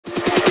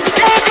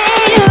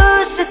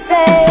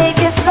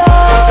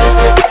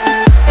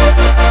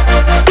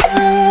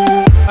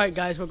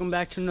guys, welcome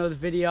back to another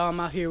video. I'm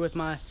out here with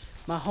my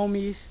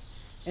homies,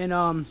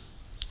 and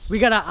we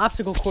got an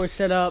obstacle course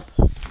set up.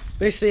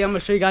 Basically, I'm gonna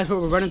show you guys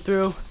what we're running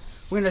through.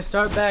 We're gonna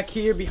start back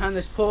here behind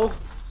this pole,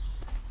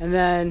 and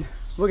then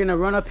we're gonna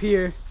run up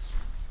here,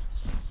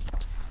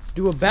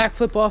 do a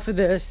backflip off of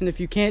this, and if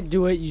you can't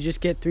do it, you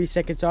just get 3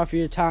 seconds off of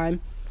your time.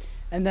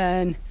 And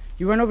then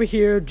you run over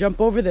here,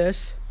 jump over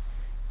this,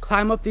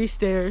 climb up these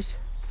stairs,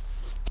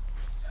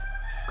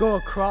 go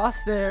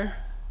across there,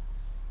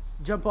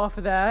 jump off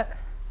of that,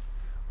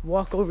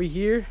 walk over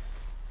here,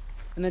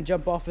 and then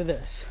jump off of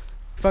this.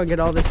 If I can get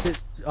all this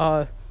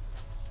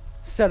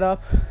set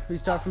up, we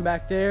start from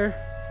back there,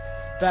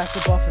 back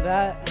up off of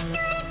that,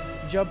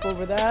 jump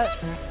over that,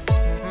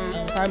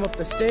 climb up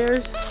the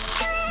stairs,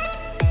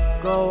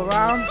 go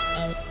around,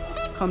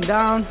 come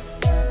down,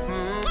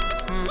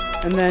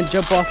 and then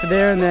jump off of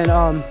there. And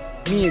then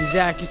me and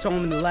Zach, you saw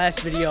him in the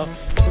last video,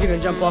 we're gonna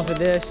jump off of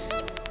this,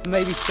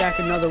 maybe stack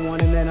another one,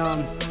 and then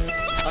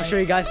I'll show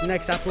you guys the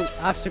next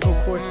obstacle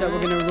course that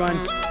we're gonna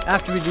run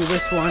after we do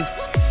this one.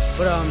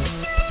 But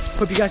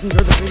hope you guys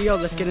enjoyed the video.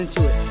 Let's get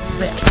into it.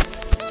 Yeah.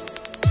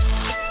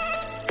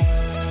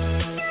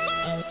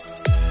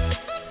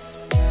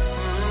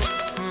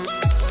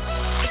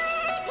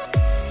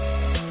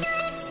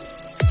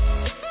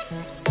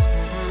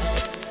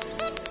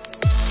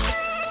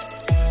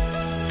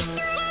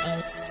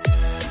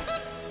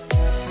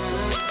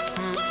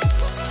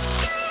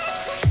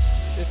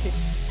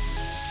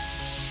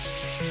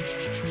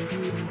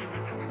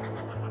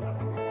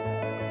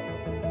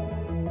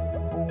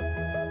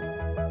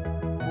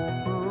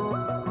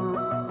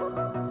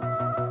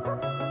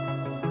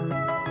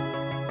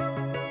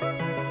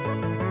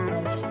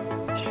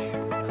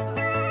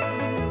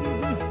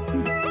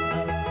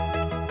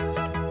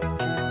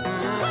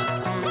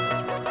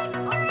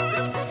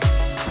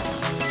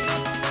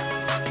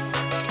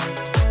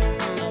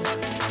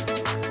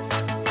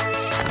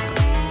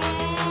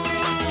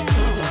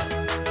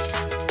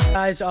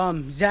 Guys,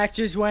 Zach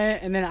just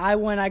went, and then I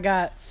went. I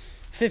got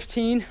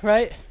 15,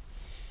 right?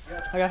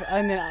 Yeah.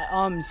 And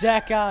then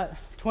Zach got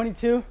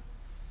 22,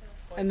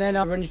 and then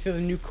I'll run you through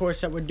the new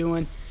course that we're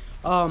doing.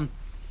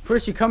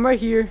 First, you come right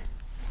here,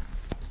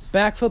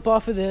 backflip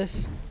off of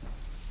this,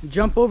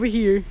 jump over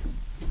here,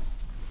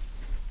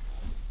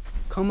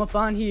 come up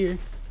on here,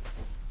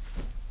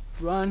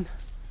 run,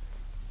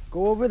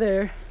 go over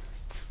there,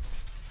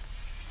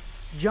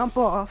 jump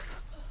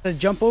off,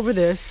 jump over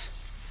this,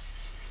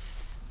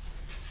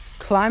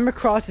 climb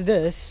across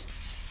this,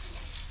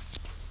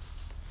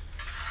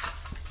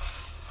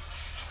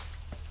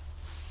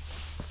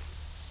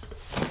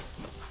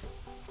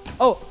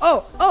 all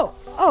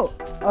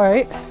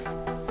right,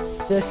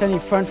 this, any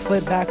front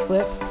flip, back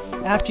flip.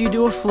 After you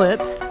do a flip,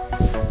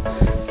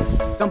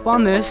 jump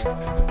on this,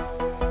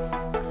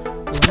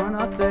 run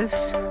up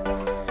this,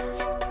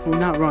 well,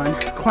 not run,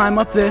 climb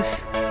up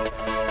this,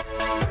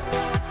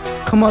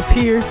 come up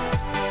here,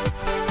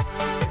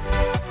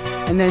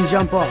 and then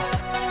jump off.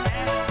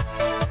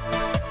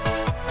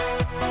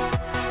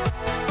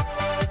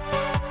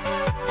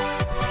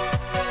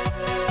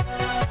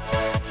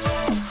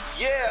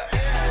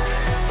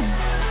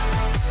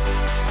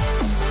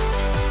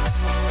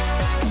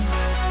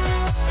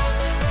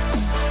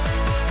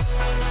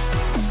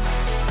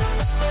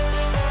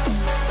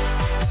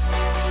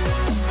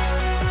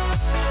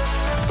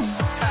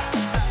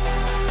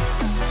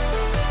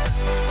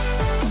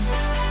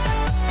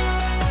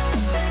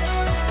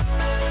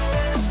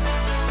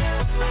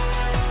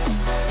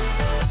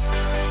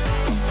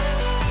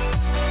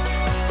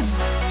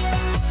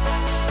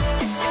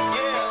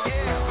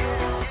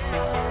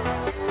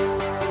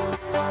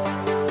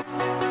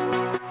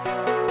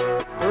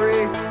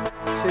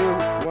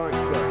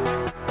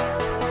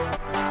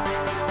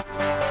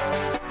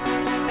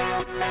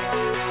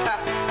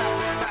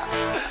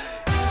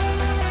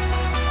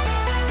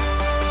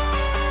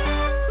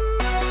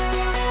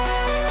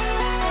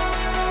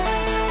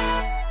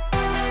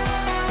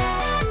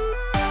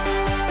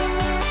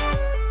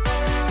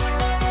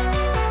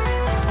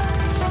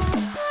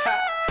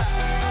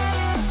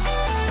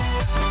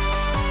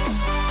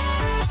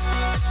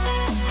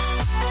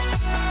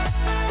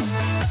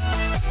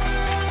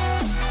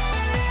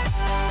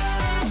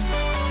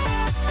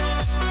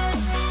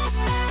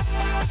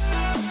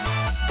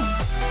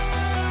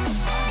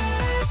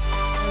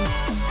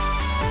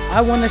 I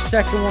won the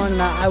second one,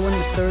 and I won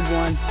the third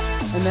one.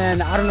 And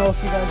then I don't know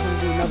if you guys want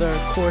to do another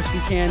course, we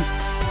can.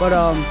 But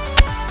I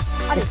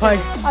did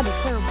terrible.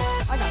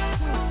 I got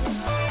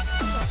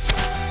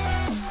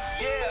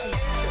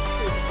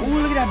 20. Ooh,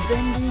 look at that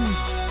bending.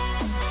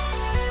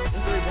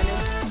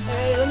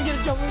 Hey, let me get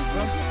a jump. All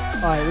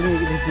right, let me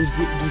get this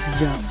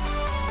jump.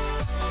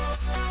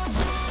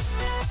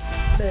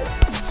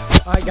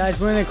 All right, guys,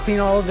 we're gonna clean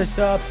all of this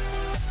up,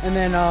 and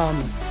then I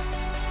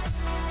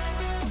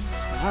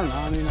don't know,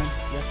 I mean, I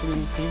guess we're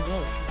gonna clean it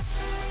up.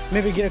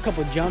 Maybe get a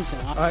couple jumps in.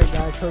 Alright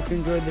guys, hope you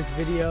enjoyed this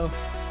video.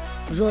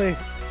 It was really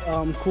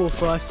cool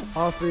for us,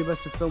 all three of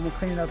us, to film. We'll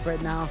clean it up right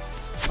now.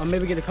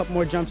 Maybe get a couple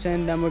more jumps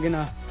in, then we're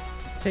gonna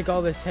take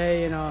all this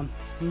hay and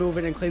move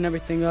it and clean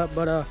everything up.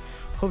 But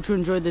hope you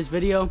enjoyed this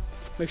video.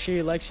 Make sure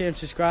you like, share, and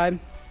subscribe.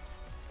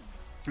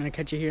 And I'll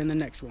catch you here in the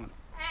next one.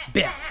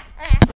 Bam!